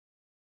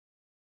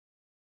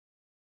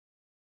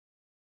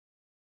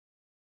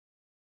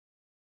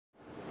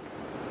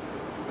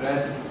But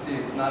as you can see,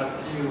 it's not a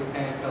few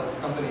handheld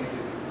companies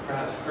that you've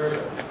perhaps heard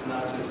of. It's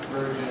not just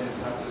Virgin,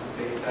 it's not just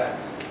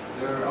SpaceX.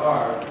 There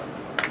are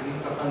at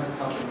least 100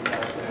 companies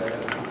out there that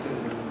are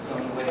considered in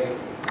some way,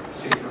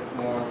 shape, or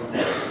form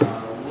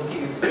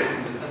looking at space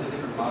as a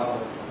different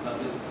model,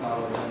 business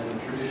model than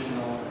the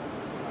traditional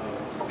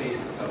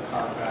space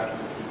subcontractors,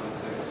 let's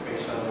say the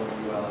Space Shuttle or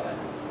ULA.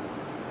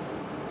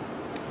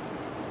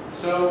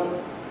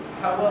 So,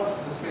 how else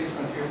does the Space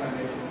Frontier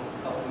Foundation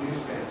help New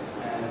Space,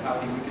 and how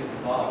can we get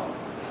involved?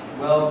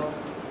 Well,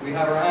 we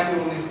have our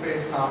annual New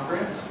Space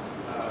Conference.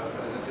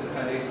 As I said, the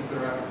foundation's been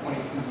around for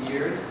 22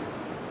 years.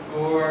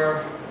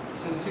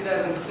 Since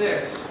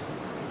 2006,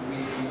 we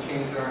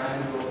changed our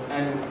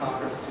annual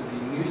conference to the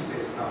New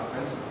Space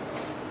Conference.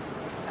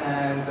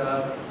 And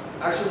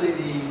actually,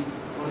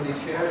 one of the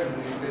chairs of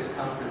the New Space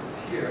Conference is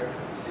here.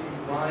 I see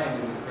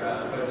Ryan in the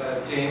crowd,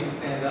 but James,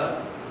 stand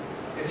up.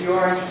 If you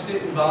are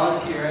interested in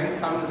volunteering,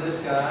 come to this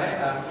guy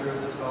after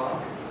the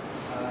talk.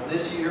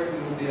 This year, we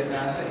will be at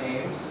NASA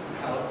Ames,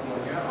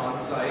 California, on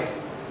site,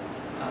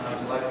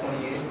 July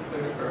 28th and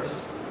 31st.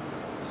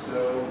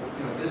 So,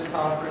 this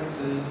conference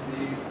is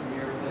the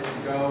premier place to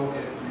go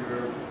if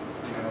you're,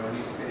 a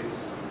new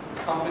space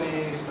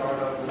company,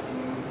 startup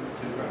looking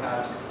to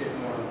perhaps get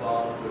more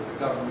involved with the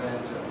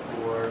government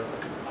or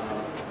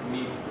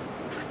meet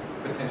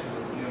potential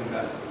new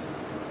investors.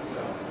 So,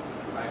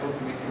 I hope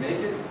we can make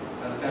it.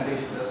 The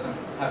foundation does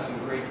have some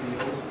great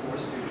deals for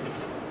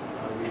students.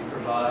 We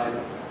provide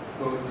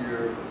both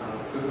your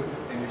food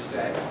and your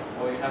stay.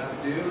 All you have to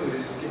do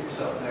is get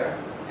yourself there,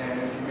 and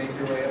if you make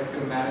your way up to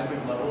a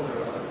management level, there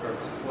are other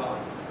perks as well.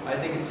 I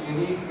think it's a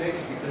unique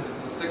mix because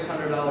it's a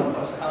 $600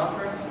 plus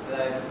conference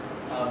that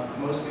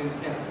most students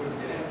can't afford to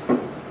get into,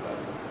 but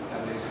the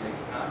foundation makes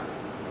it happen.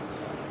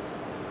 So.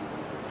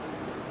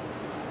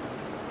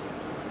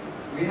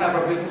 We have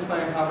our business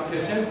plan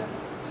competition.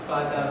 It's a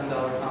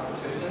 $5,000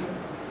 competition,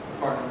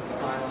 partnered with the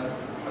Heinlein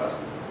Trust.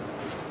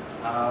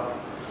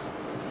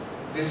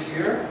 This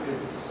year,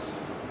 it's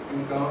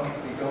going to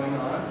be going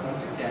on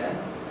once again.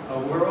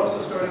 We're also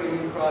starting a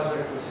new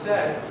project with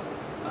SEDS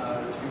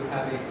to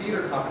have a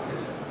theater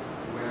competition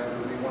where there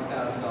will be a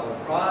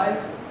 $1,000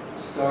 prize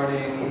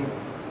starting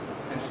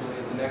potentially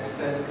at the next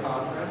SEDS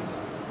conference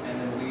and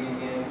then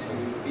leading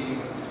feeding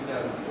into the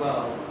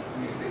 2012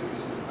 New Space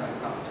Business Plan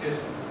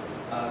competition.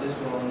 This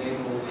will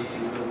enable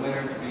the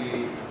winner to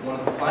be one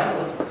of the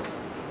finalists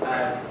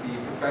at the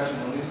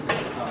Professional New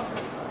Space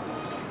Conference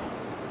competition.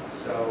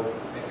 So,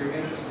 if you're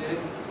interested,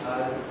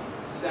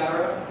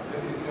 Sarah,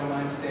 if you don't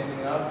mind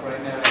standing up,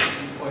 right now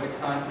she's the point of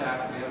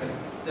contact. We haven't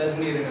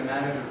designated a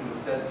manager from the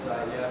SEDS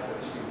side yet,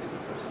 but she would be the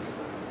person to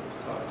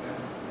talk to.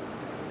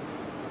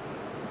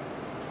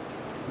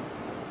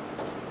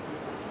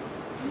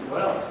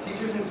 What else?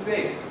 Teachers in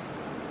space.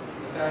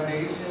 The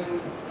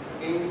foundation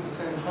aims to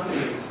send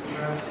hundreds,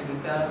 perhaps even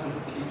thousands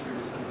of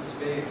teachers into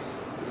space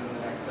within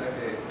the next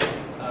decade.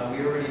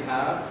 We already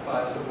have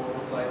 5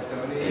 suborbital flights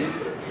donated,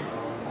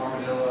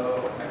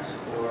 Armadillo,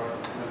 X-Corps,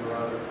 and a number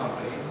of other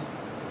companies.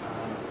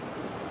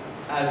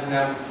 As of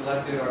now, we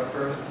selected our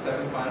first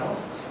 7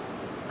 finalists,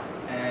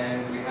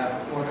 and we have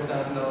a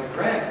 $400,000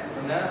 grant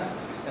from NASA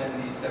to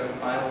send these 7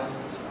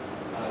 finalists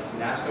to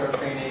NASTAR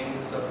training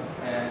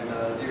and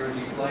zero-G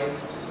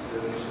flights, just to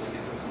initially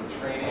give them some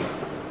training.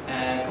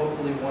 And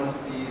hopefully, once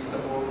the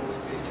suborbital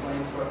space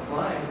planes start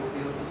flying, we'll be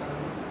able to send them.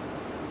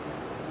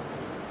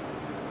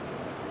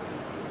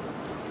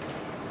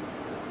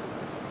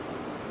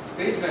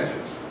 Space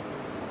Ventures.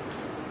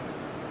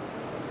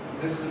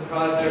 This is a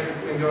project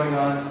that's been going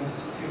on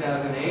since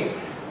 2008.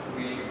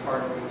 We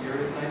partnered with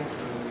Yuri's Night,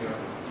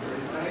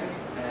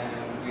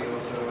 and we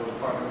also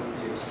partnered with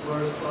the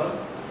Explorers Club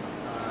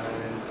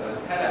and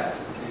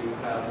TEDx to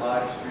have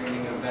live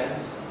streaming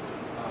events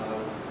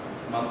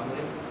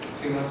monthly.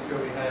 2 months ago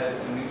we had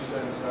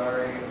Anusha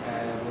Ansari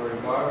and Lori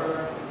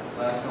Barber.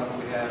 Last month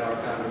we had our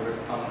founder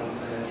Rick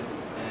Tomlinson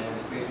and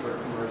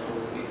Spacework commercial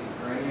with Lisa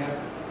Perinia,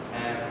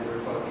 and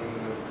we're talking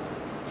with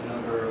a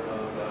number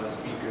of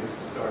speakers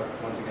to start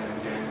once again in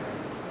January.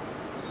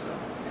 So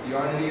if you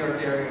are in the New York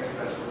area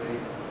especially,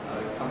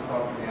 come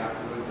talk to me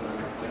afterwards, and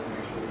I'd like to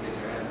make sure we get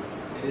you in.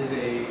 It is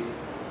a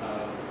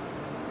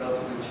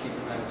relatively cheap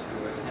event to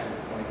attend,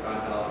 $25,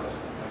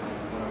 and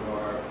one of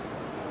our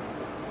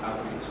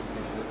outreach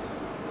initiatives.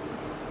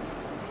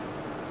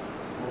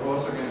 We're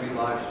also going to be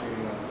live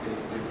streaming on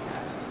Space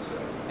Vidcast, so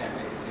if you can't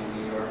make it to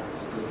New York, you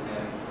still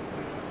can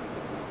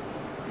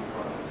be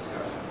part of the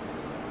discussion.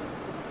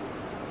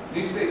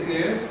 New Space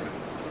News.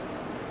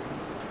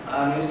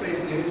 New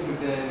Space News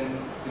we've been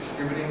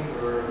distributing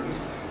for at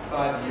least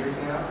 5 years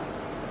now.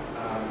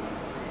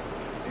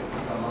 It's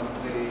a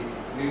monthly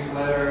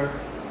newsletter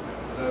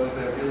for those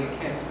that really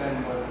can't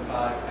spend more than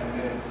 5-10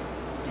 minutes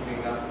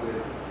keeping up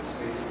with the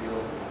space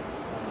field,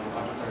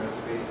 entrepreneurial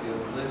space field.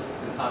 It lists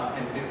the top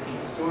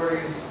 10-15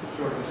 stories,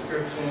 short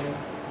description,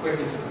 quick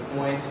and to the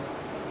point.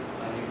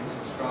 You can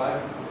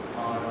subscribe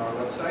on our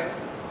website.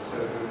 So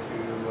go to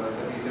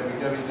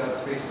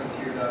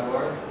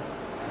www.spacefrontier.org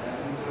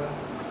and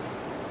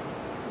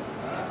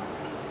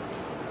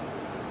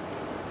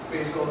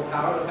Space Solar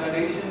Power. The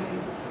Foundation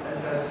has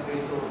had a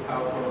Space Solar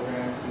Power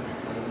program since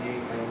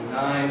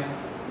 1999.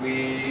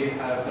 We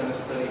have done a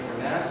study for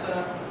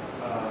NASA.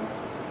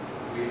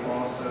 We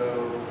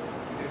also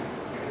did,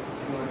 I guess, a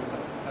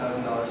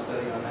 $200,000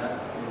 study on that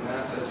from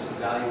NASA, just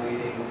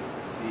evaluating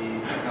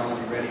the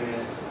technology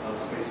readiness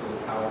of space solar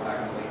power back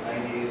in the late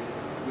 90s.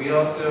 We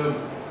also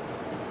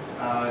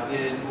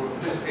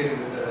participated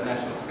with the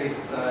National Space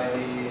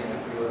Society and a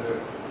few other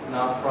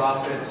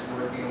nonprofits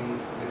working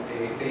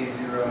with a Phase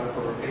Zero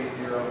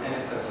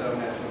NSSO,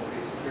 National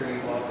Space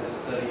Security Office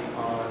study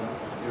on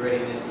the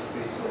readiness of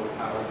space solar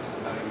power just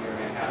about a year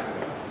and a half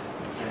ago.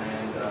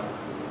 And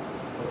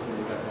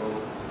hopefully that will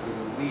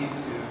lead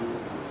to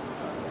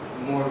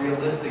more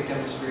realistic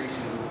demonstrations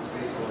of what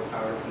space solar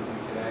power can do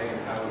today and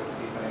how it can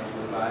be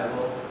financially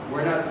viable.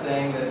 We're not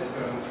saying that it's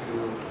going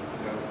to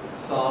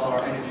solve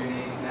our energy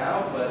needs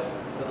now, but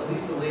at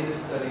least the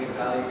latest study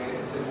evaluated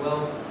and said,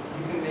 well,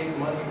 you can make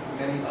money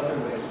many other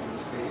ways from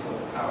space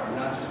solar power,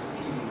 not just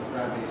competing with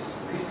ground-based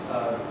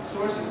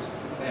sources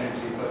of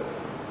energy, but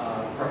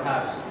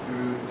perhaps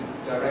through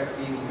direct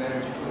beams of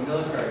energy to a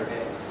military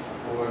base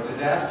or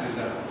disaster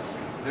zones.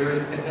 There is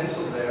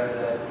potential there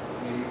that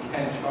you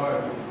can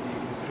charge what would be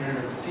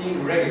considered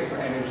obscene rate for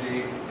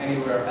energy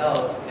anywhere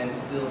else and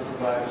still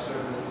provide a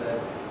service that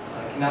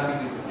cannot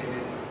be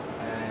duplicated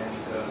and is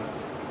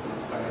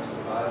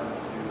financially viable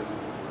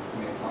to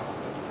make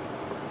possible.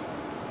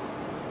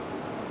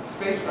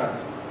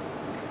 Spacecraft.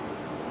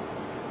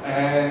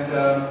 And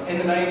in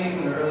the 90s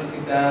and the early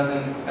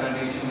 2000s, the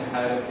Foundation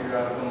had a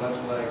periodical much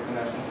like the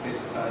National Space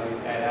Society's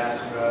Ad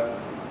Astra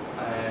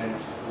and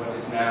what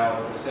is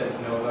now the SEDS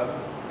Nova.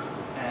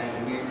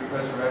 And we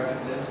resurrected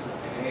this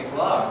in a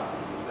blog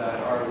that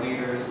our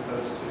leaders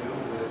post to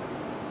with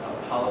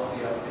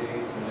policy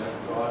updates and their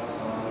thoughts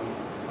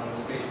on the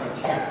space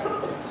frontier.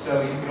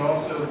 So you can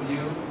also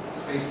view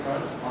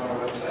Spacefront on our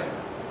website.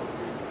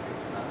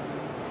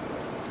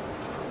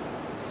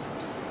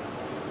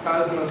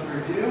 Cosmos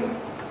Review.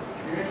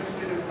 If you're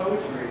interested in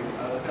poetry,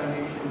 the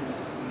Foundation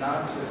is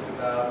not just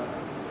about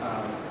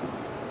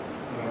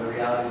the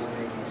realities of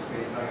making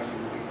space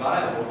financially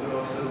viable, but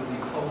also the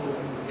cultural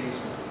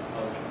implications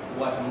of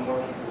what more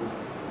people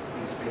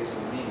in space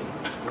will mean.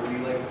 What we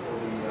like to call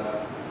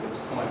what's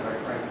coined by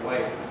Frank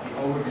White, the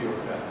overview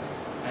effect,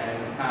 and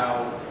how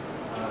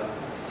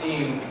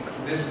seeing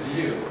this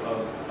view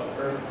of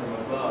Earth from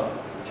above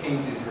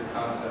changes your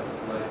concept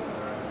of life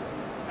on Earth.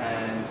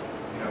 And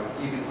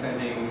even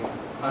sending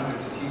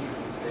hundreds of teachers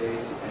in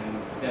space and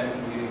them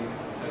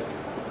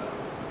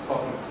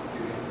talking to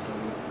students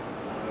and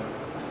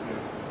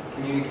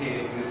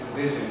communicating this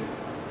vision,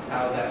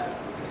 how that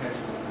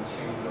potentially can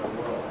change our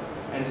world.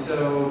 And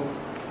so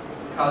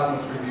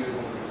Cosmos Review is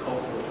one of the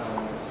cultural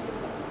elements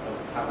of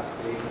how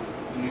space,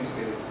 new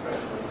space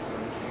especially, is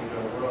going to change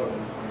our world in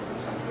the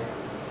 21st century.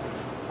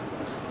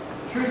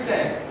 True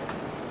saying.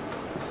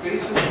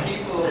 Space for the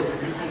People is a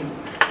recent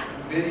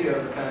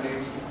video the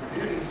Foundation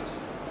produced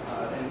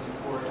in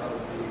support of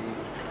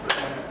the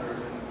Senate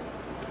version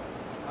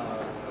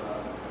of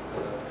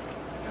the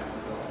NASA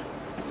bill.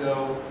 So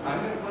I'm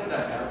going to play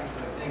that now because I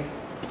think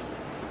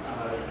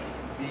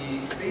the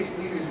space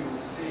leaders you will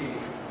see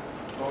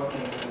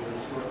talking in this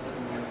short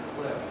 7-minute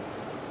clip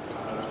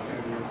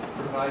can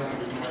provide you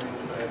with more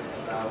insight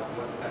about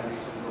what the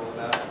Foundation is all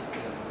about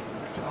than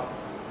myself.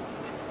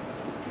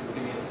 If you'll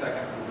give me a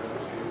second, I'm going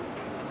to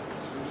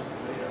switch the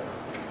video.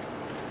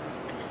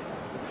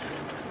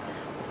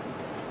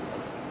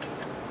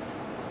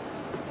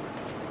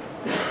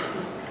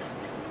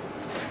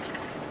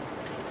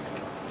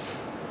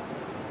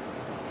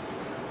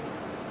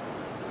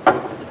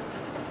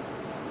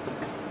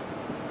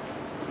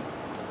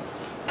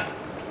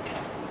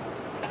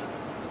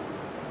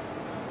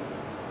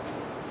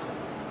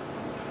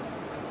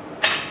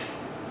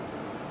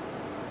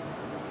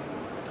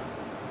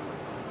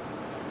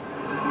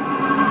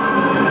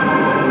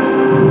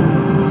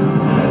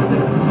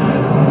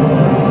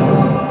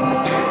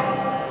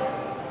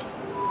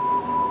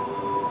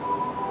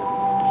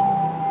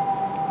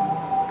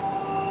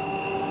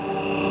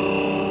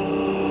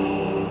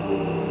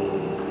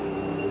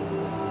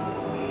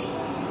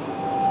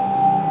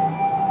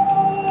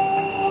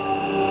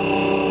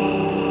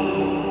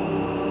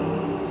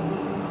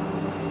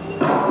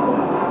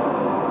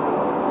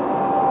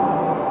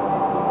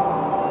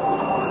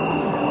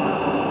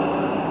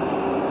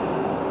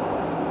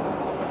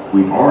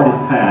 We've already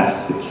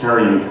passed the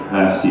carrying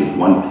capacity of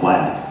one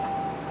planet.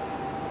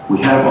 We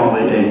have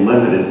only a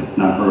limited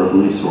number of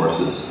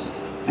resources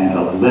and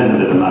a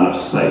limited amount of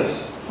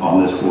space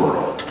on this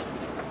world.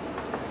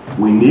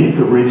 We need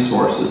the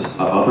resources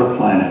of other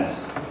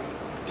planets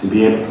to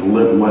be able to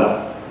live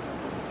well.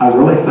 I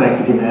really think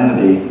that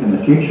humanity in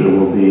the future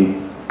will be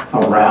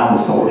around the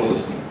solar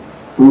system.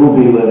 We will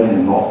be living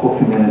in multiple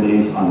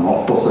communities on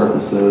multiple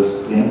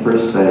surfaces in free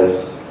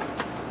space,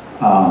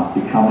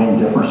 becoming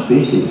different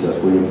species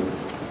as we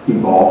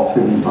evolve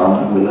to the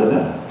environment we live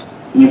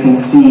in. you can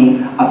see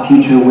a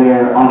future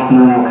where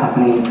entrepreneurial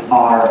companies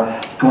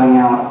are going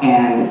out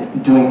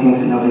and doing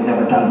things that nobody's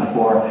ever done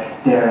before.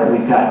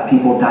 We've got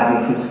people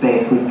diving from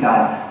space. We've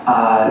got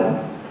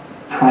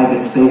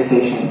private space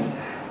stations.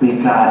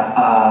 We've got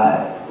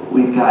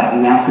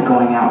NASA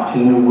going out to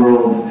new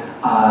worlds,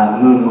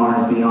 Moon,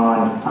 Mars,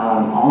 beyond,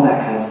 all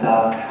that kind of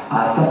stuff.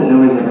 Stuff that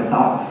nobody's ever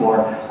thought before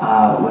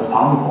was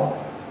possible.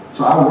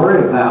 So I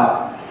worry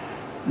about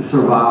the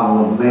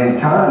survival of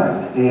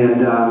mankind,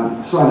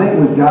 and so I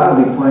think we've got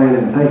to be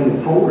planning and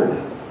thinking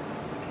forward.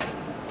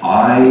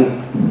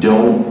 I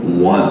don't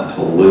want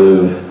to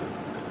live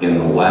in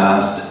the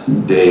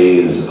last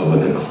days of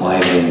a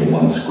declining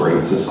once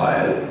great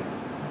society.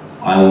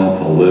 I want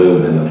to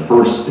live in the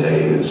first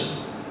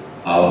days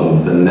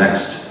of the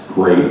next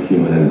great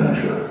human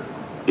adventure.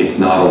 It's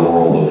not a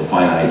world of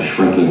finite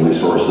shrinking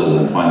resources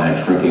and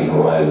finite shrinking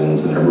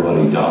horizons and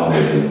everybody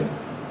dominated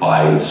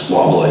by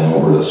squabbling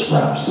over the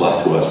scraps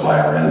left to us by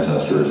our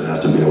ancestors. It has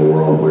to be a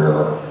world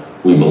where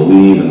we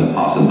believe in the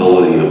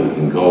possibility that we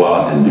can go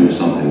out and do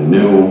something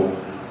new,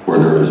 where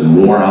there is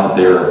more out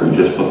there if we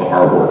just put the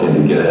hard work in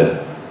to get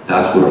it.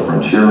 That's what a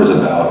frontier is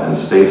about, and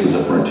space is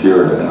a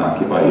frontier that can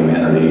occupy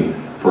humanity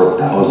for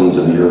thousands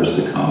of years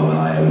to come. And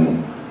I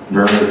am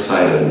very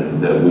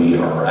excited that we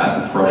are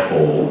at the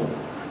threshold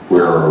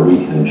where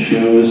we can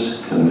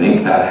choose to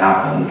make that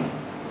happen.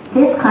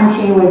 This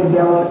country was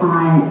built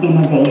on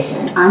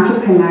innovation.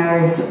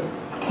 Entrepreneurs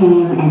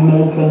came and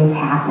made things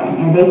happen,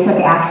 and they took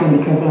action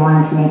because they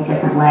wanted to make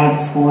different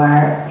lives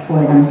for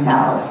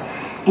themselves.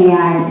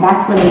 And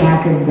that's what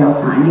America's built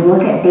on. You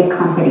look at big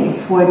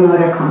companies, Ford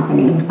Motor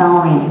Company,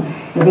 Boeing.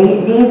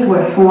 These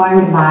were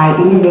formed by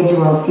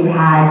individuals who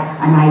had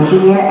an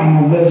idea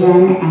and a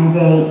vision, and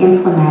they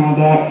implemented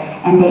it.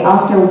 And they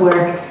also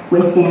worked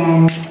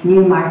within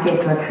new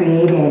markets or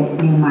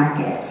created new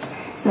markets.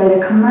 So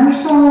the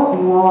commercial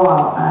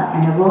role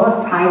and the role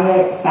of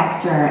private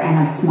sector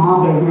and of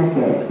small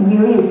businesses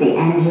really is the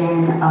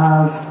engine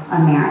of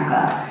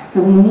America.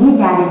 So we need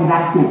that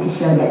investment to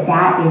show that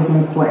that is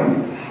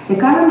important. The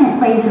government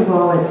plays a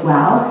role as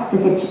well, but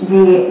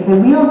the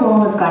real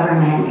role of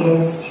government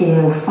is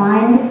to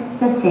fund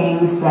the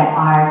things that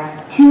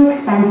are too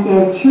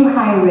expensive, too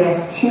high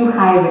risk, too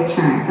high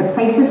return. The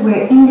places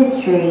where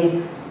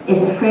industry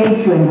is afraid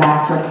to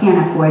invest or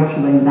can't afford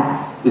to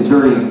invest. It's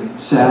very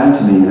sad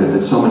to me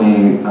that so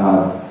many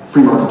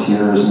free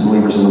marketeers and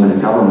believers in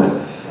limited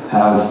government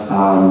have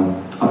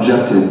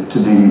objected to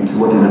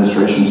what the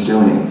administration is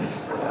doing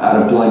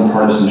out of blind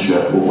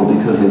partisanship, or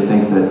because they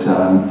think that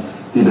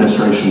the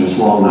administration is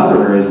wrong in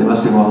other areas, they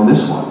must be wrong in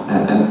this one.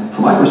 And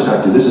from my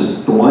perspective, this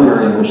is the one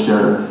area in which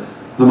they're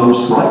the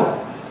most right.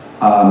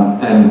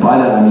 And by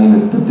that I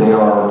mean that they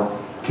are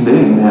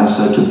committing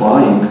NASA to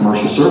buying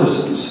commercial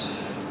services.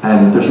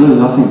 And there's really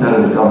nothing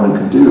better that government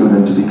could do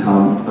than to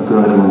become a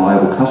good and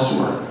reliable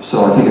customer.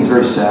 So I think it's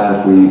very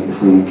sad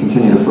if we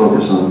continue to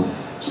focus on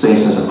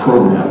space as a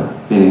program,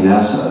 meaning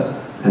NASA,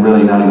 and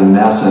really not even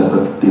NASA,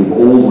 but the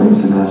old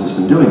ways that NASA's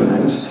been doing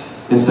things,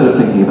 instead of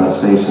thinking about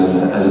space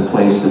as a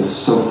place that's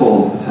so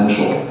full of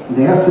potential.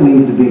 NASA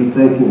needs to be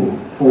thinking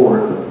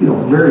forward,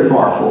 very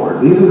far forward.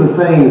 These are the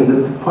things that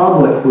the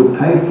public would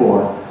pay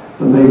for,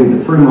 but maybe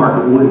the free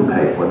market wouldn't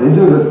pay for. These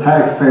are the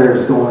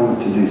taxpayers going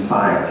to do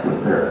science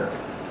with their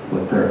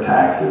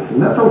taxes,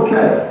 and that's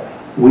okay.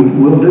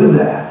 We'll do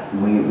that.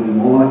 We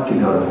want to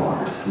go to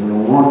Mars. We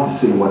want to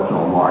see what's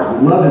on Mars.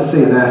 We'd love to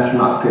see an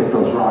astronaut pick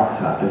those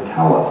rocks up to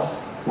tell us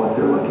what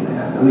they're looking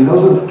at. I mean,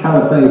 those are the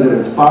kind of things that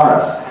inspire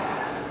us.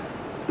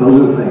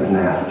 Those are the things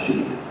NASA should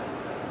do.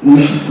 We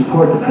should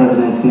support the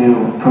president's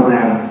new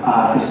program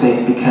for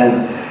space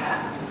because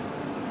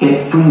it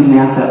frees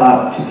NASA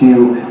up to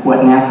do what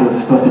NASA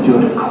was supposed to do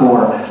at its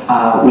core,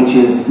 which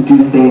is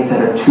do things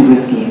that are too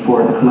risky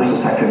for the commercial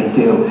sector to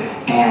do.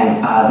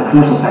 And the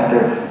commercial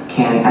sector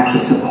can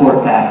actually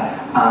support that,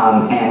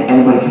 and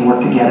everybody can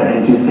work together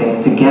and do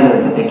things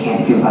together that they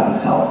can't do by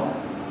themselves.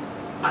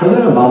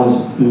 President Obama's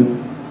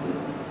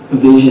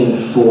vision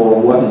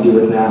for what to do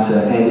with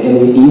NASA, and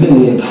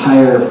even the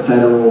entire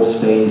federal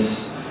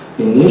space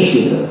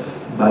initiative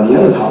by the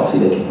other policy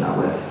they came out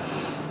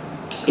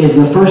with, is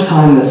the first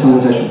time that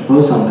someone's actually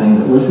proposed something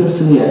that listens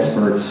to the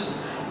experts,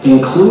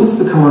 includes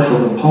the commercial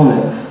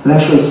component, but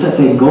actually sets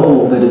a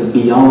goal that is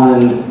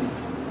beyond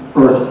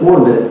Earth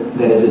orbit,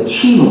 that is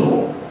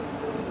achievable.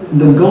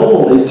 The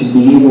goal is to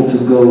be able to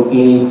go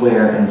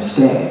anywhere and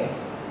stay.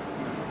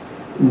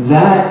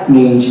 That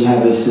means you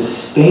have a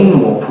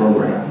sustainable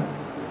program,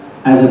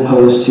 as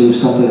opposed to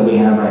something that we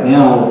have right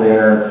now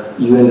where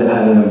you end up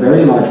having a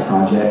very large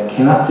project,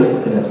 cannot fit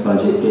within its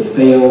budget, it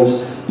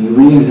fails, you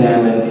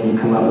re-examine, and you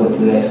come up with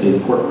the next big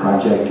important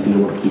project to be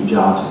able to keep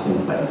jobs in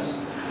place.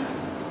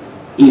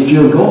 If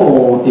your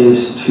goal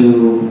is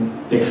to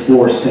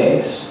explore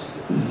space,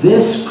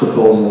 this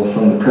proposal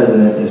from the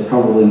president is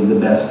probably the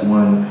best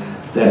one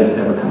that has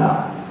ever come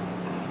out,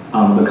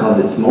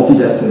 because it's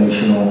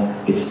multi-destinational,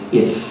 it's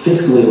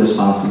fiscally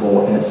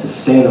responsible, and it's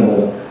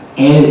sustainable,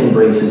 and it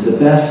embraces the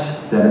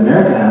best that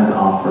America has to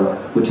offer,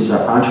 which is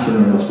our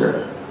entrepreneurial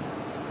spirit.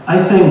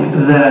 I think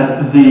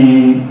that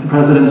the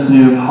President's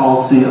new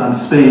policy on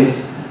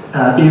space,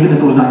 even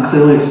if it was not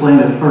clearly explained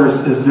at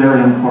first, is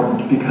very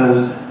important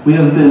because we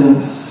have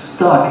been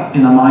stuck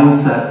in a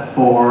mindset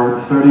for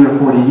 30 or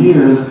 40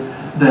 years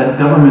that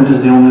government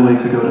is the only way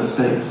to go to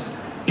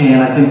space.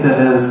 And I think that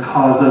has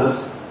caused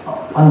us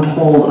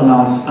untold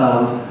amounts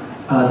of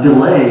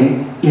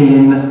delay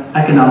in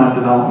economic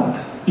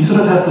development. You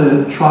sort of have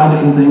to try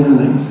different things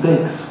and make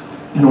mistakes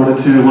in order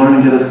to learn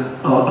and get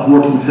a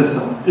working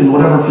system in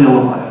whatever field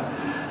of life.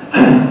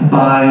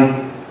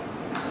 By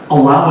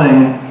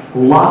allowing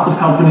lots of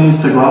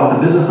companies to go out with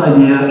a business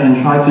idea and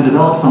try to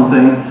develop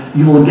something,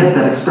 you will get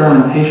that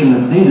experimentation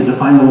that's needed to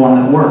find the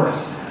one that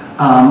works.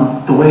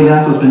 The way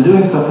NASA's been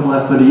doing stuff for the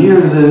last 30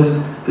 years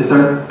is they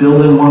start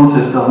building one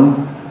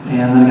system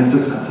and then it gets too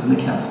expensive and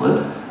they cancel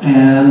it.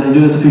 And they do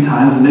this a few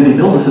times and maybe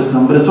build a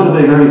system, but it's sort of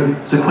a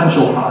very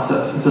sequential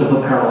process instead of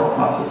a parallel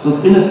process. So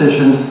it's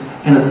inefficient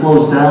and it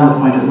slows down the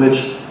point at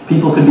which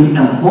people could be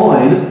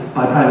employed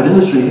by private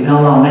industry and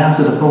allow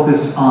NASA to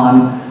focus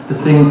on the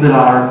things that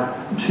are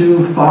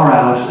too far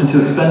out and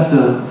too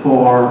expensive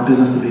for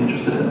business to be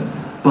interested in.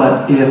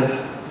 But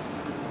if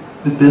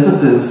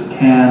businesses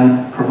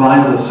can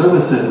provide those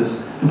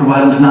services and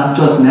provide them to not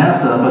just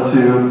NASA, but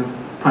to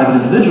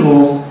private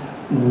individuals,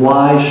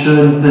 why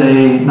should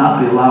they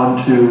not be allowed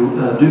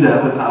to do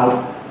that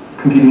without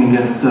competing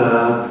against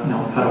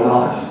federal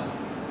dollars?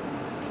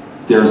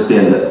 There's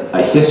been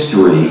a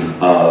history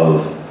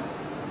of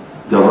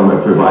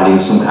government providing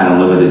some kind of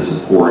limited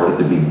support at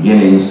the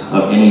beginnings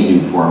of any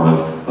new form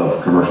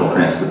of commercial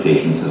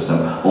transportation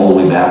system, all the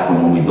way back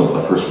from when we built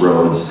the first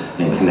roads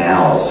and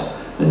canals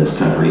in this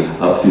country,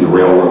 up through the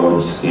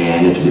railroads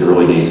and into the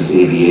early days of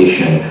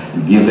aviation.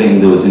 Giving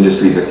those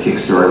industries a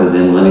kickstart and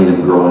then letting them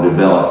grow and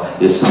develop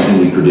is something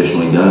we've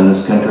traditionally done in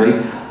this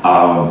country.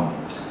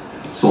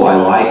 So I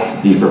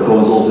like the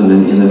proposals in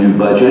the new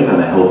budget,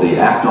 and I hope they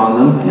act on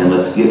them, and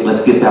let's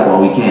get that while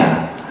we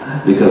can,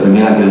 because we may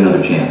not get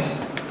another chance.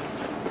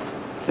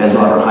 As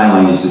Robert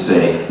Heinlein used to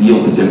say,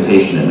 yield to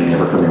temptation, it may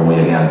never come your way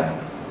again.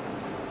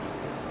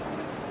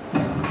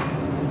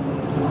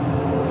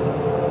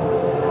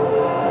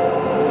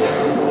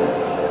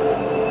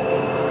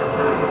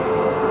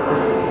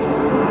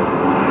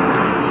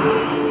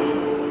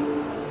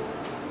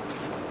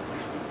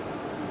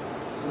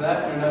 So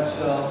that, in a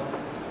nutshell,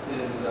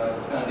 is the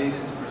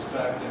Foundation's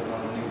perspective on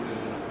the new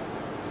vision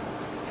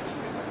for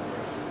space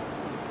exploration.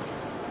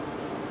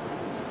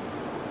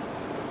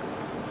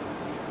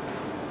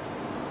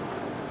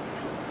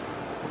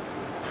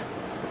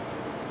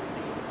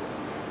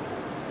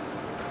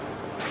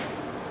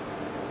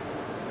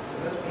 So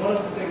that's one of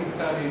the things the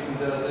Foundation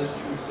does, as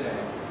True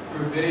saying,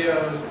 through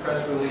videos,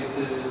 press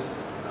releases,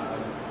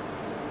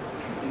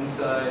 some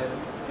inside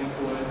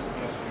influence as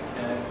much as we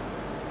can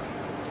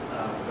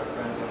with our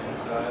friends on the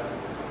inside.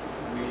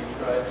 We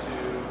try to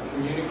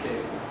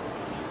communicate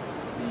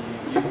the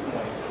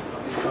viewpoint of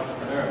these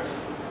entrepreneurs.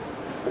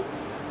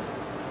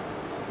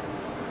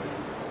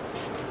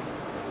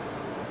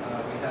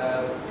 We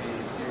have a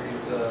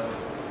series of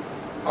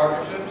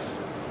partnerships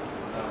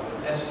with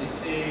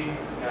SGC,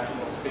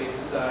 National Space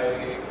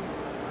Society, a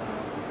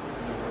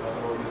number of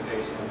other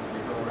organizations. We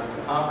go around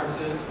to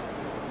conferences.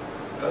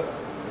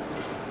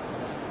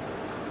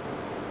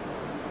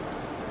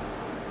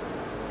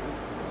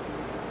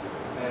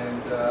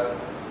 And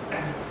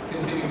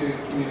continue to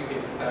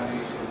communicate the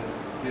Foundation's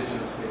vision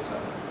of space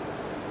science.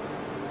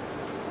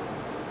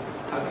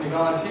 How can you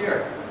volunteer?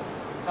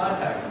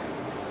 Contact me.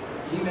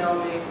 Email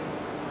me.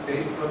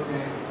 Facebook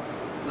me.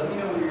 Let me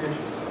know what you're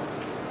interested in.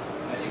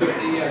 As you can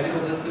see, I just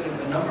listed a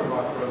number of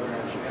our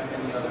programs. We have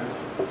many others.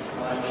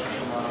 Find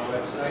them on our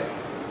website.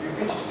 If you're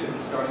interested in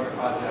starting a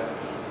project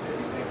that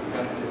you think will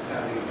benefit the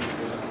Foundation's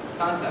vision,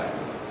 contact me.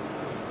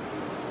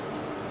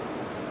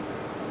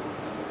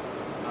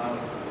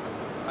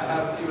 I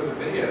have a few other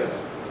videos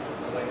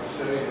I'd like to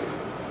show you.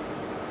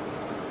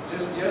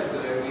 Just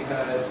yesterday we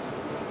had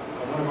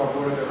one of our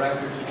board of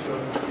directors who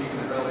showed me speaking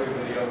in an earlier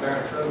video,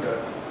 Baron Soga,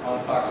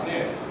 on Fox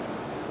News. I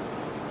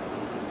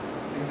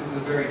think this is a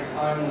very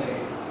timely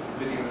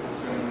video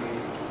concerning the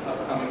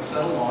upcoming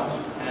shuttle launch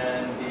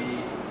and the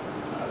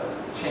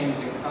change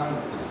in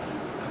Congress.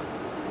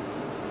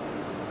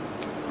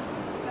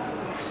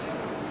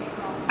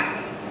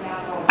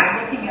 We're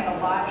looking at a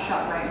live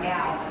shot right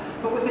now.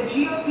 But with the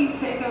GOP's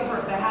takeover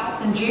of the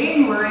House in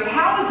January,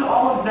 how is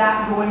all of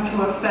that going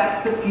to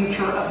affect the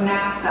future of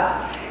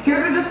NASA?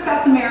 Here to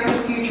discuss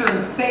America's future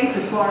in space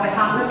is Florida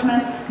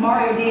Congressman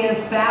Mario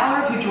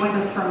Diaz-Ballard, who joins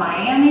us from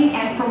Miami,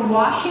 and from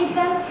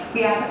Washington,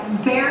 we have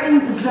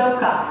Baron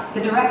Zoka, the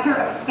Director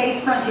of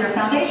Space Frontier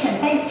Foundation.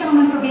 Thanks,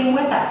 gentlemen, for being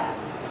with us.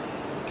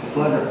 A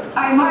pleasure.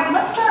 All right, Mario,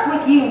 let's start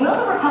with you. Will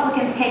the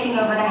Republicans taking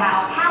over the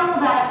House, how will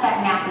that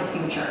affect NASA's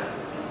future?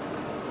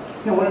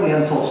 You know, one of the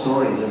untold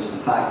stories is the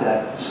fact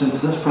that since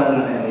this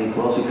president and the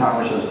Pelosi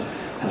Congress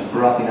has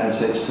brought the United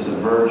States to the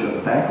verge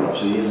of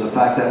bankruptcy, is the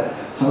fact that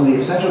some of the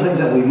essential things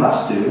that we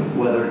must do,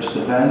 whether it's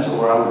defense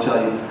or I would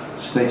tell you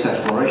space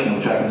exploration,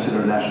 which I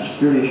consider a national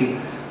security issue,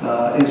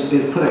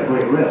 is put at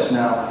great risk.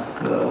 Now,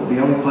 the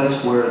only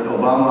place where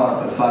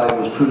Obama thought it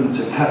was prudent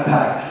to cut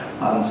back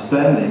on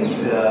spending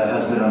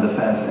has been on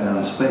defense and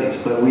on space.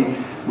 But we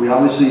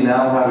obviously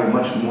now have a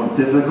much more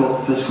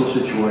difficult fiscal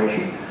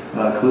situation.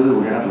 Clearly,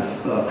 we're going to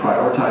have to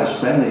prioritize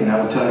spending.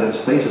 I would tell you that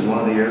space is one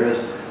of the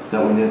areas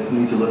that we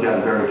need to look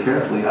at very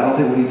carefully. I don't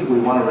think we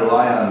want to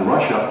rely on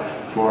Russia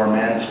for our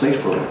manned space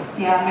program.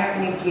 Yeah, America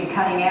needs to be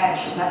cutting edge,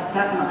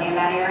 definitely in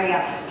that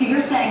area. So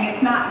you're saying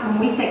it's not, when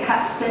we say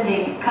cut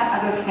spending, cut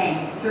other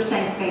things, you're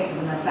saying space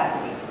is a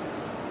necessity?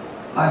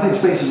 I think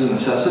space is a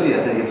necessity.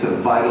 I think it's a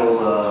vital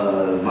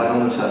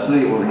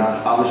necessity. We're going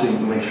to obviously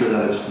make sure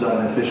that it's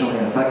done efficiently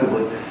and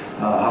effectively.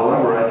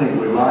 However, I think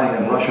relying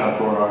on Russia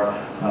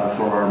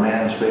for our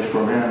manned space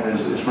program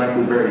is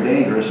frankly very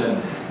dangerous. And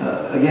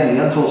again,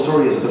 the untold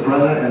story is that the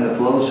President and the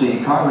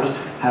Pelosi Congress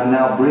have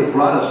now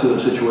brought us to a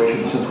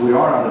situation, since we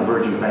are on the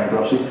verge of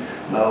bankruptcy,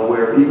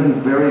 where even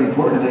very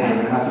important things are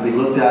going to have to be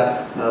looked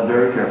at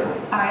very carefully.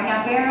 All right,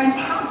 now Baron,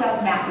 how does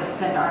NASA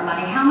spend our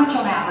money? How much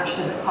on average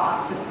does it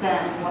cost to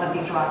send one of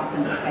these rockets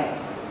into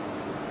space?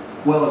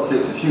 Well, it's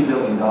a few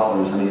 $billion.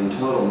 I mean, in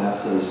total,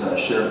 NASA's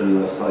share of the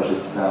U.S. budget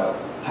is about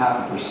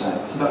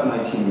 0.5%. It's about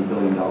 $19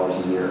 billion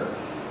a year.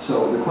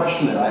 So the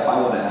question that I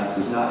want to ask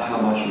is not how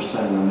much we're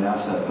spending on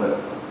NASA, but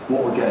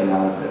what we're getting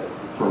out of it.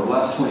 For the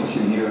last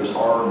 22 years,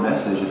 our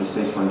message at the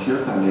Space Frontier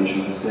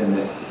Foundation has been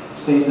that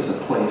space is a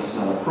place,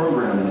 not a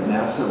program, and that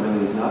NASA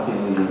really is not the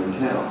only game in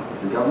town.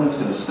 If the government's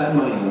going to spend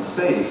money on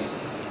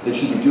space, it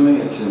should be doing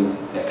it to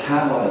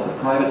catalyze the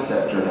private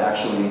sector to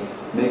actually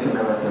make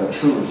America a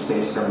truly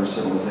spacefaring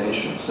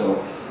civilization.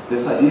 So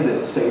this idea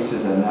that space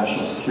is a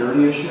national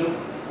security issue,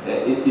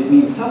 it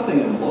means something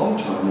in the long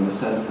term, in the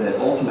sense that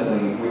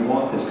ultimately we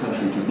want this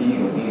country to be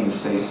the leading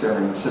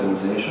spacefaring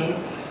civilization.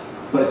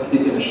 But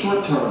in the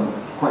short term,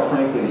 quite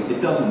frankly, it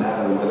doesn't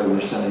matter whether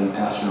we're sending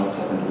astronauts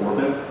up into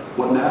orbit.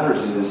 What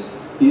matters is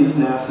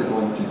NASA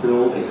going to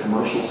build a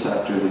commercial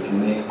sector that can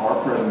make our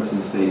presence in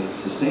space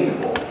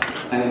sustainable?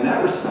 And in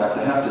that respect,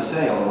 I have to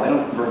say, although I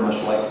don't very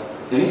much like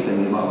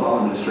anything the Obama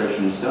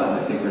administration has done,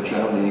 I think they're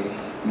generally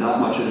not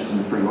much interested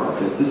in free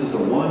markets. This is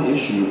the one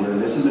issue where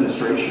this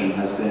administration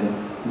has been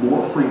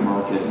more free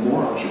market,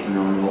 more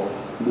entrepreneurial,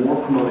 more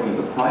promoting of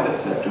the private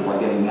sector by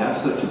getting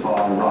NASA to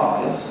buy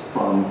rides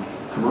from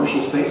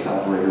commercial space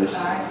operators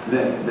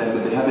than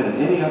they have been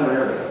in any other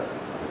area.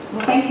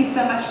 Well, thank you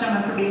so much,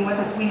 gentlemen, for being with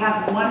us. We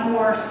have one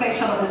more space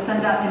shuttle to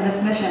send up in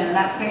this mission, and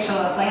that's Space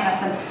Shuttle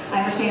Atlantis, and I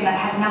understand that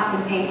has not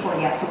been paid for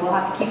yet, so we'll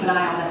have to keep an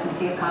eye on this and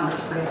see if Congress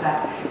approves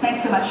that.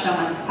 Thanks so much,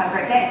 gentlemen. Have a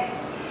great day.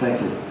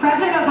 Thank you.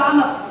 President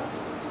Obama.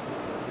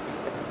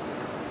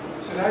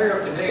 So now you're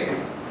up to date.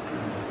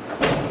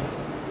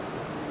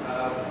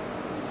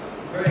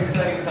 It's a very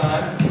exciting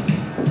time.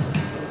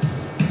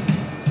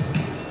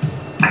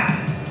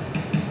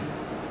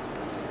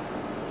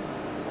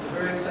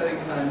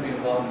 To be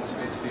involved in the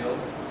space field.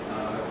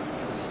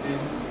 As a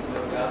student, you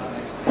look out the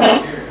next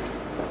 10 years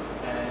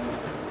and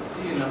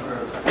see a number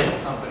of space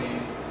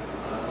companies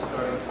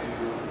starting to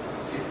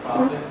see a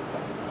profit, to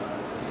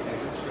see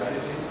exit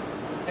strategies.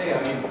 Hey, I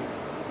mean,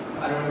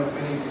 I don't know if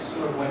any of you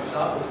saw when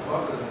Shop was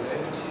talking the other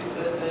day, but she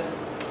said that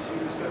she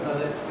was going to,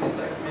 that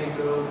SpaceX may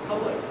go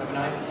public, have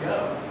an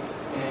IPO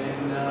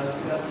in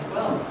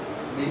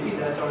 2012. Maybe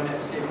that's our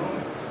next big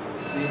moment.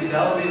 Maybe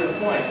that'll be the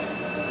point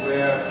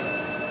where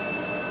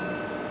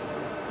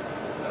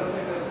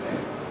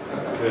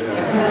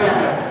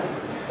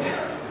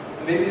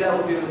maybe that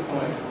will be the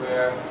point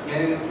where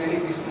many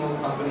of these small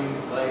companies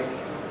like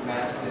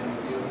Maston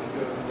will be able to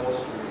go to Wall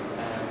Street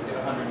and get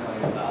 $100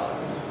 million.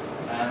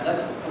 And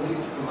that's, at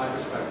least from my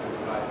perspective,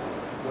 right?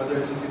 Whether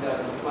it's in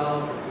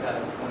 2012 or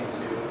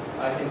 2022,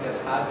 I think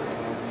that's happening.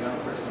 And as a young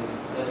person,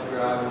 that's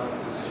where I want to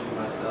position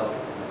myself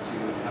to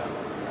have a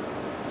career.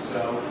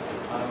 So,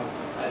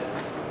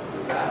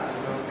 with that,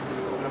 I'm going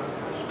to open up for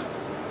questions.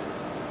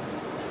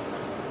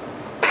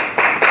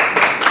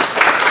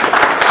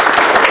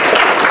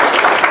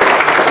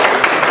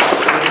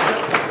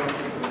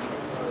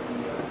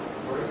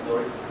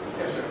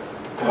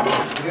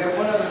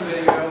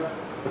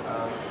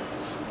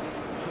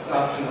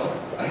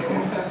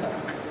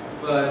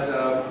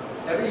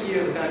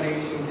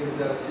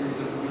 Out a series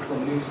of what we call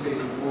New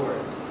Space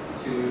Awards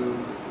to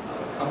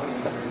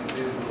companies or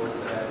individuals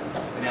that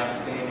have been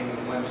outstanding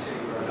in one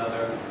shape or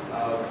another.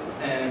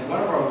 And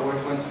one of our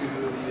awards went to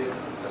the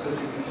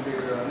Associate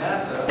Administrator of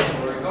NASA,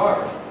 Lori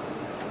Garver.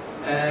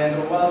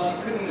 And while she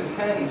couldn't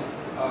attend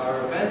our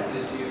event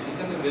this year, she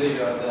sent a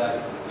video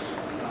that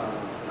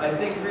I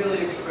think really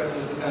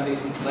expresses the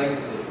Foundation's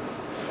legacy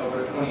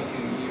over 22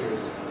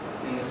 years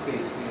in the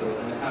space field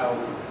and how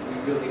we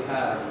really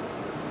have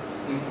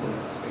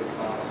influenced space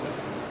policy.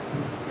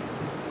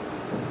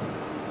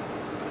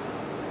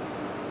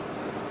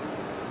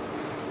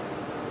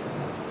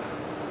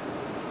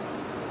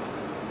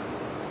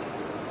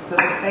 To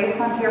the Space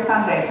Frontier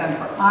Foundation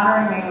for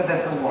honoring me with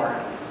this award.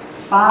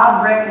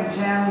 Bob, Rick, and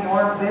Jim,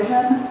 your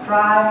vision,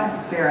 drive, and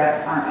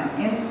spirit are an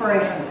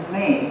inspiration to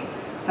me,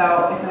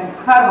 so it's an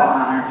incredible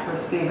honor to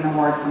receive an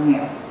award from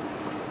you.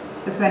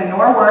 It's been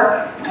your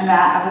work and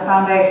that of the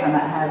Foundation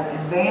that has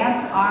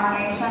advanced our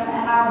nation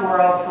and our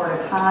world toward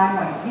a time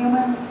when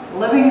humans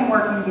living and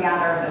working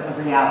beyond Earth is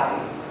a reality.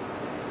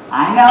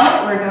 I know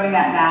that we're doing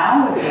that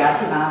now with the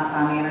astronauts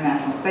on the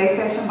International Space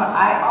Station, but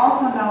I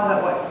also know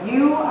that what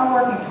you are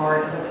working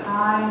toward is a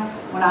time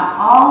when not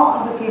all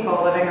of the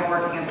people living and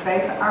working in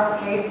space are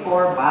paid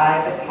for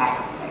by the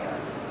taxpayer.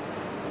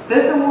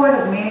 This award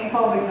is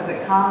meaningful because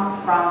it comes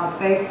from the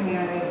space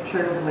community's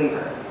true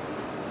believers.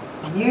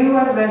 You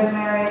are the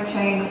visionary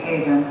change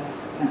agents,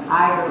 and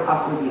I grew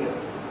up with you.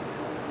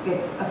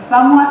 It's a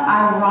somewhat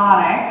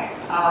ironic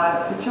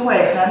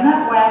situation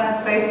that when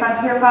the Space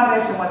Frontier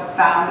Foundation was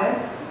founded,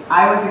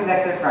 I was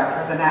executive director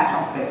of the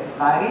National Space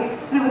Society,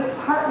 and it was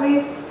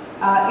partly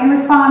in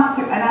response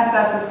to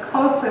NSS's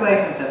close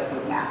relationships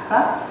with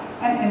NASA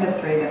and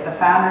industry that the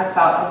founders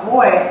felt a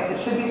void that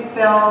should be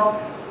filled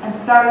and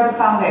started the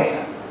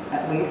foundation.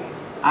 At least,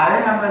 I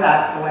remember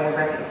that's the way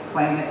Rick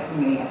explained it to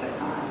me at the time.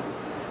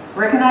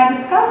 Rick and I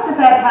discussed at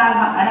that time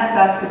how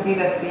NSS could be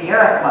the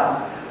Sierra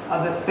Club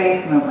of the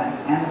space movement,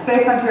 and the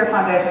Space Frontier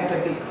Foundation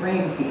could be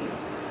Greenpeace.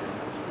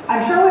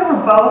 I'm sure we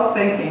were both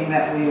thinking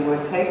that we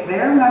would take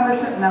their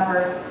membership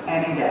numbers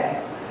any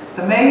day.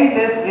 So maybe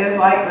this is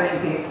like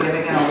Greenpeace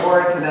giving an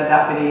award to the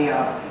deputy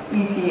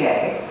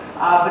EPA,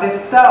 but if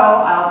so,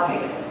 I'll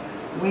take it.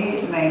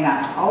 We may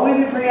not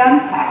always agree on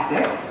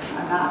tactics.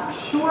 I'm not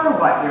sure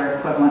what your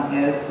equivalent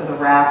is to the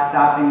RAF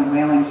stopping the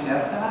whaling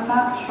ships, and I'm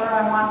not sure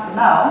I want to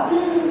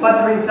know,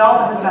 but the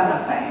result has been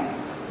the same.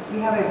 We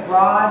have a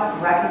broad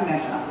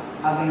recognition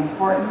of the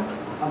importance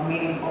of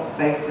meaningful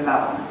space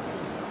development.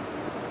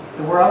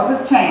 The world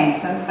has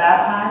changed since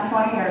that time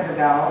 20 years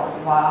ago,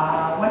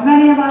 when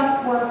many of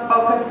us were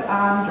focused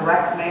on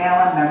direct mail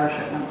and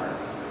membership numbers.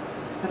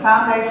 The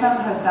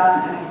Foundation has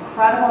done an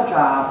incredible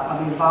job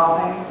of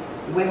evolving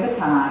with the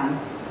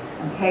times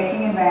and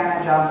taking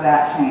advantage of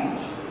that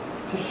change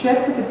to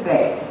shift the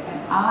debate,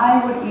 and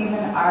I would even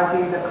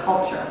argue the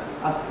culture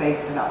of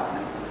space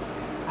development.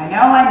 I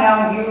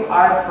know you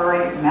are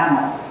furry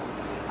mammals.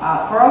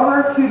 For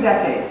over 2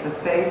 decades, the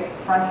Space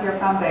Frontier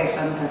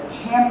Foundation has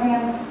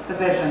championed the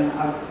vision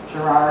of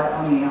Gerard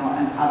O'Neill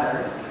and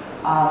others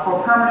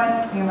for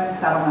permanent human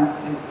settlements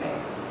in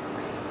space.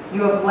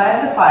 You have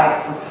led the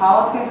fight for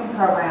policies and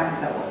programs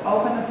that will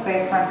open the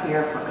space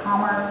frontier for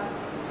commerce,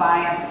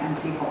 science,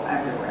 and people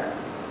everywhere.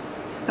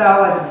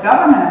 So, as a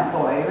government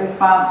employee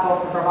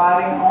responsible for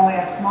providing only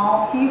a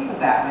small piece of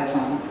that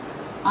vision,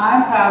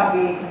 I'm proud to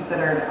be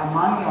considered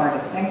among your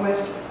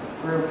distinguished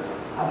group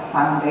of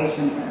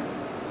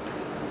foundationers.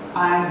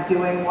 I'm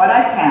doing what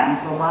I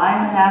can to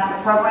align the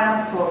NASA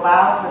programs to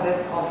allow for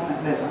this ultimate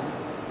vision.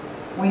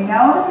 We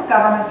know that the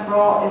government's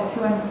role is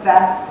to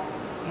invest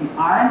in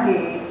R&D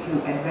to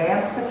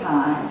advance the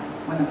time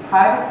when the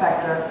private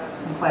sector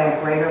can play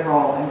a greater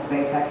role in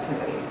space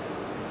activities.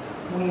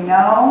 We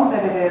know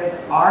that it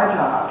is our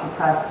job to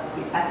press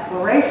the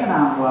exploration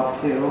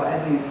envelope to,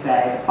 as you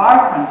say, the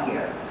far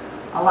frontier,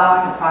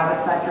 allowing the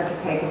private sector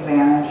to take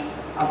advantage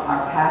of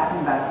our past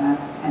investment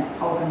and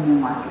open new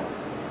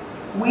markets.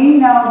 We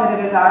know that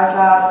it is our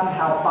job to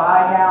help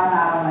buy down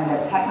not only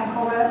the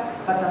technical risk,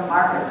 but the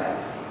market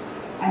risk.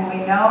 And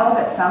we know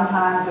that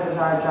sometimes it is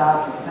our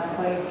job to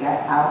simply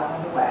get out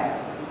of the way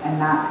and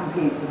not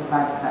compete with the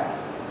private sector.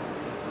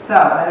 So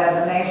that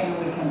as a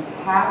nation we can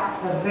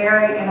tap the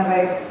very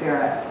innovative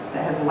spirit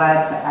that has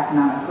led to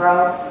economic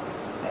growth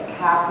that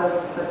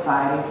capitalist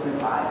societies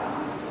rely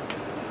on.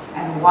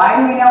 And why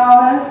do we know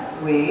all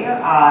this? We, or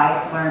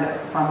I, learned it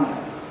from you.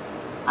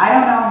 I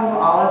don't know who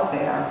all is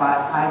there, but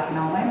I can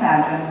only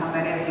imagine how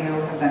many of you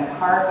have been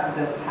part of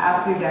this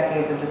past few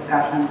decades of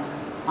discussion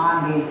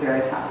on these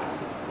very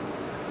topics.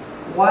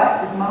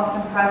 What is most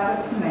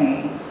impressive to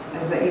me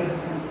is that you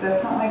have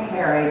consistently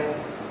carried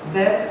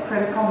this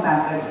critical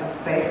message of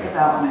space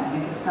development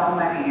into so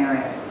many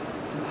areas,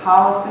 to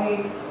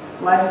policy,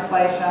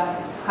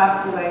 legislation,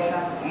 press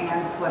relations,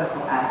 and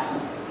political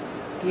action.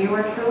 You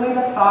are truly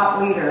the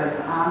thought leaders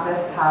on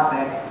this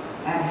topic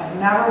and have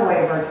never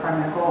wavered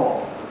from your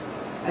goals.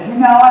 As you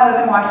know, I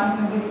live in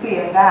Washington, D.C.,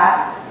 and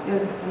that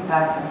is, in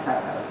fact,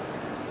 impressive.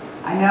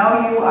 I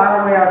know you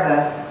are aware of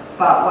this,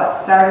 but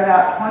what started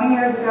out 20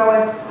 years ago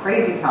as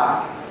crazy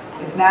talk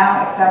is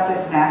now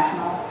accepted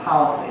national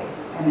policy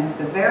and is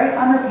the very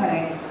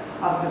underpinnings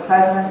of the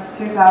President's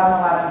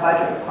 2011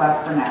 budget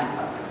request for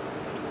NASA.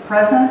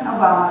 President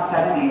Obama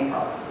said in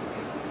April,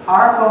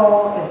 "Our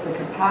goal is the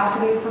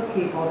capacity for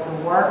people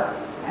to work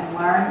and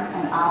learn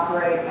and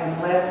operate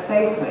and live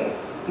safely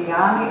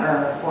beyond the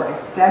Earth for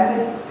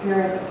extended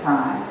periods of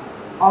time,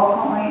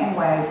 ultimately in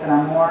ways that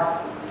are more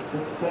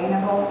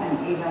sustainable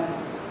and even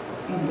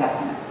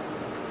indefinite."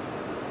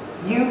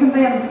 You can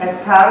be as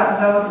proud of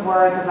those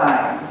words as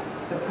I am.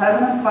 The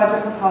President's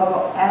budget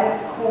proposal at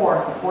its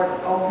core supports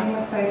opening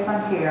the space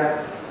frontier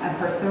and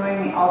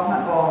pursuing the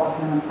ultimate goal of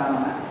human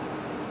settlement.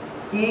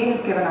 He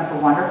has given us a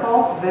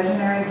wonderful,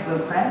 visionary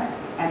blueprint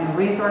and the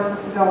resources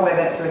to go with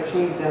it to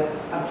achieve this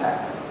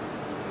objective.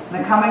 In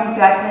the coming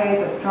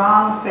decades, a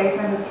strong space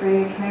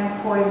industry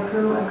transporting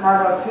crew and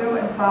cargo to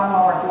and from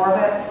low Earth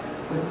orbit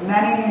with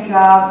many new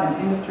jobs and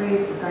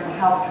industries, is going to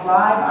help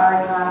drive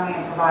our economy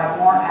and provide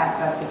more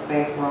access to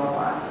space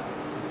worldwide.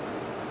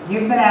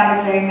 You've been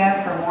advocating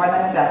this for more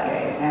than a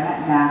decade, and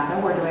at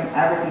NASA, we're doing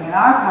everything in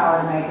our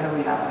power to make it a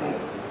reality.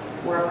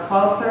 We're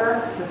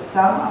closer to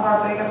some of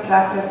our big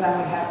objectives than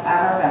we have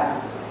ever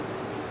been.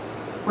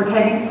 We're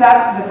taking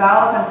steps to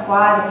develop and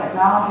fly the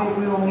technologies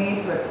we will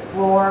need to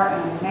explore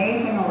an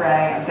amazing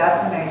array of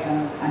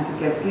destinations and to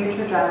give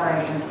future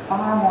generations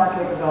far more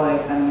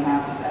capabilities than we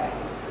have today.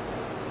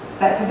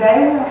 That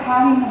today we're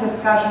having a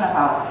discussion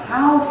about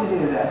how to do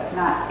this,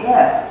 not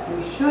if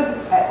we should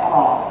at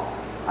all,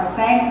 are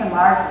thanks in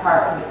large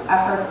part to the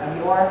efforts of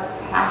your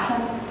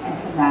passion and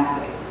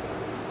tenacity.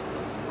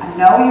 I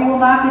know you will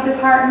not be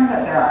disheartened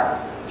that there are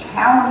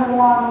challenges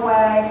along the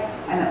way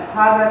and that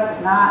progress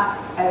is not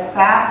as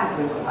fast as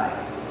we would like.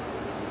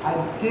 I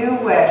do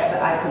wish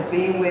that I could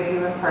be with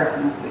you in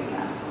person this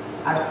weekend.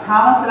 I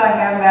promise that I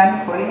have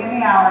been putting in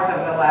the hours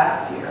over the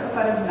last year,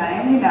 but as many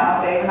of you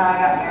know, Dave and I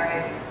got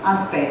married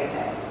on Space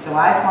Day,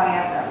 July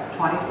 20th, that was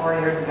 24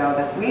 years ago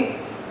this week,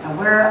 and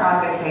we're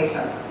on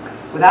vacation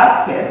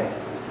without the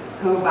kids,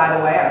 who, by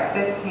the way, are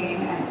 15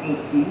 and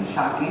 18,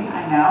 shocking,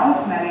 I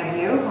know, to many of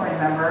you who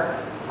remember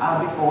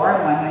before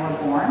and when they were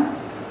born.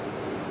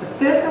 But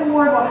this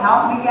award will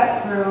help me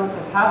get through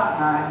the tough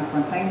times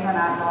when things are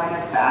not going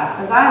as fast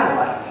as I would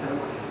like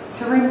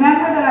to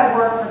remember that I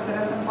work for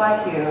citizens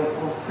like you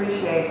who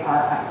appreciate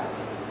our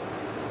efforts.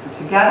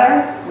 So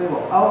together, we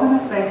will open the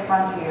space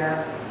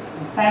frontier,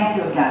 and thank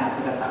you again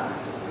for this honor.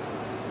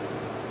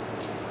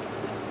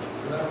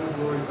 So that was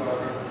Lori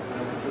Garber,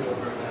 number 2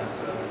 over at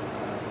NASA,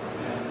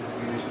 and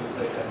we initially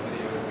played that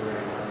video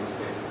during our New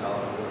Space Gala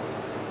Awards.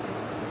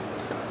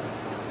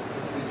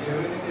 Did you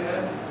have anything to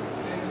add,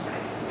 James?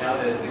 Now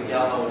the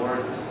Gala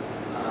Awards,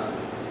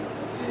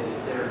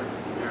 they're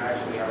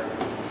actually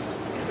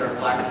it's our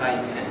black tie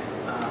event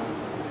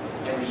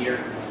every year.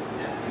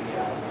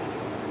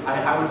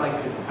 And I would like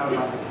to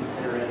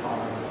consider it on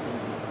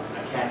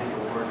the Academy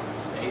Awards for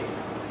Space.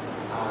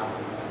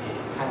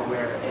 It's kind of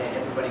where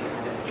everybody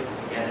kind of gets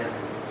together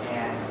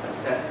and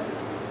assesses,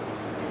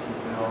 if you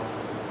will,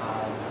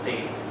 the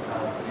state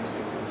of the new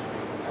space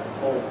industry as a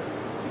whole,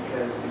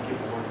 because we give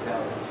awards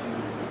out to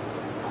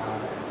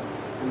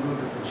the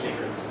movers and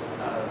shakers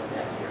of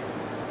that year.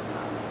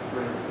 For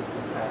instance,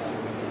 this past year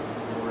we gave to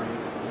Lori,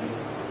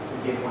 we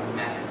gave one to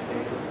NASA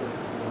Space Systems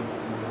for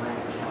the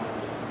Land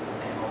Challenge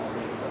and all the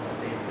great stuff that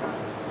they've done.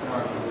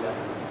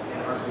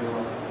 And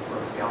Archville for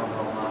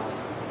Excalibur Launch,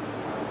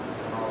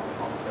 and all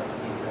the stuff that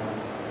he's done,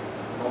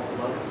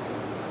 multiple others. So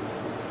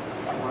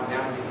come on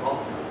down and get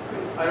involved.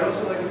 I'd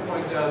also like to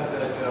point out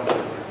that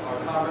our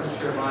conference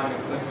chair, Ryan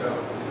McClinko,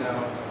 is now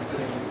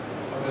sitting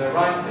over there.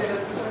 Ryan, stay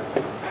there for a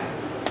second.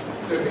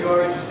 So if you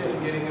are interested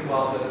in getting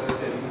involved, as I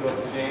said, you can go up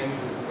to James, you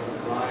can go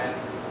to Ryan.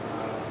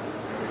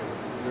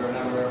 There are a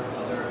number of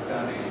other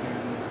foundationers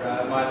in the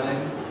crowd.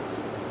 Mylene.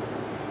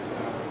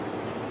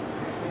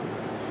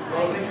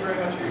 Well, thank you very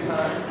much for your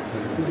time.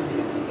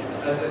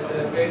 As I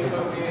said,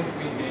 Facebook meeting,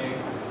 tweet meeting,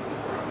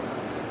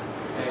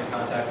 stay in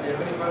contact. Do you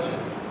have any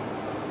questions?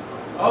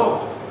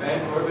 Oh,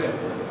 Ben Corbin.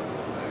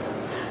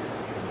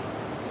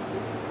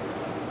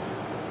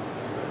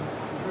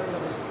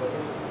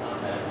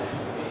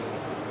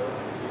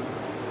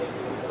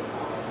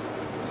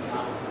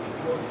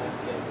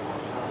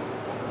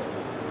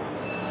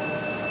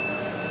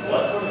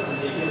 What sort of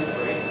ridiculous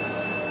rates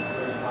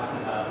were you talking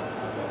about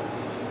what we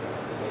can achieve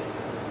from space?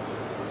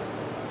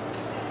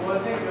 Well,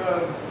 I think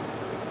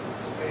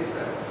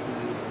SpaceX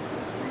is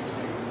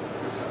reaching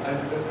for some,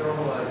 their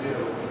whole idea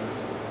of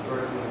just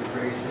vertical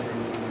integration and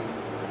using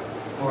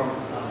more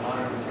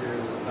modern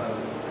material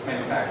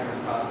manufacturing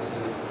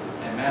processes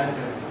and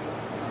management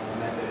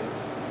methods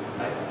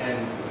and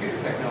computer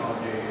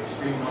technology,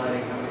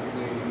 streamlining how many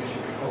people use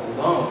mission control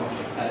alone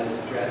has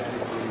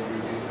drastically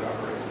reduced their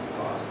operations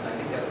cost. And I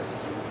think that's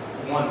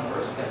one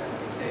first step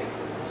we can take,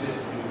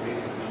 just to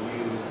basically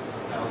use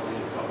technology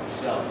that's off the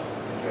shelf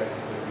and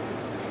drastically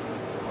reduce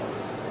the cost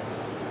of space.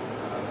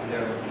 And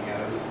they're looking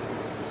at least a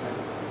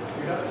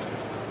 50% reduction.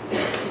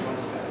 One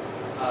step.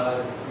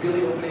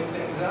 Really opening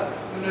things up,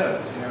 who knows?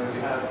 You know,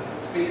 you have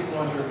Space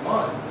Launcher 1,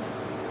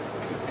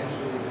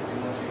 potentially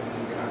launching,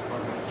 you're not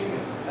talking about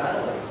humans, but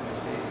satellites in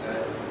space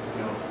at,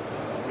 you know,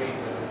 a rate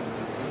that hasn't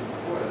been seen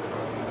before. They're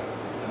talking about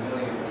 1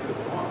 million or 2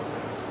 at once.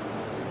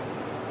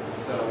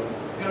 So,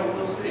 you know,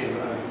 we'll see.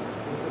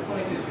 The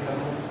point is you have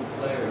multiple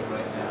players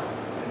right now,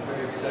 and it's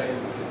very exciting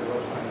because they're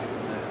all trying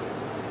different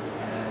methods.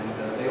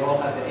 And they all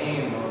have the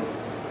aim of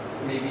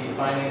maybe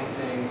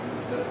financing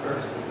the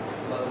first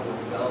level of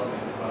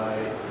development by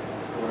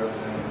tours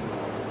and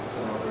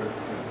some other,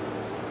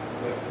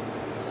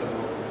 some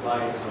local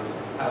flights, or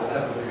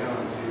however they're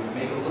going to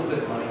make a little bit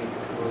of money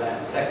for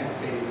that second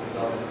phase of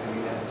development that's going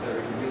to be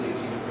necessary to really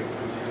achieve a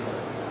breakthrough zero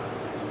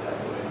that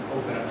would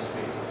open up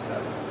space to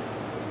settle.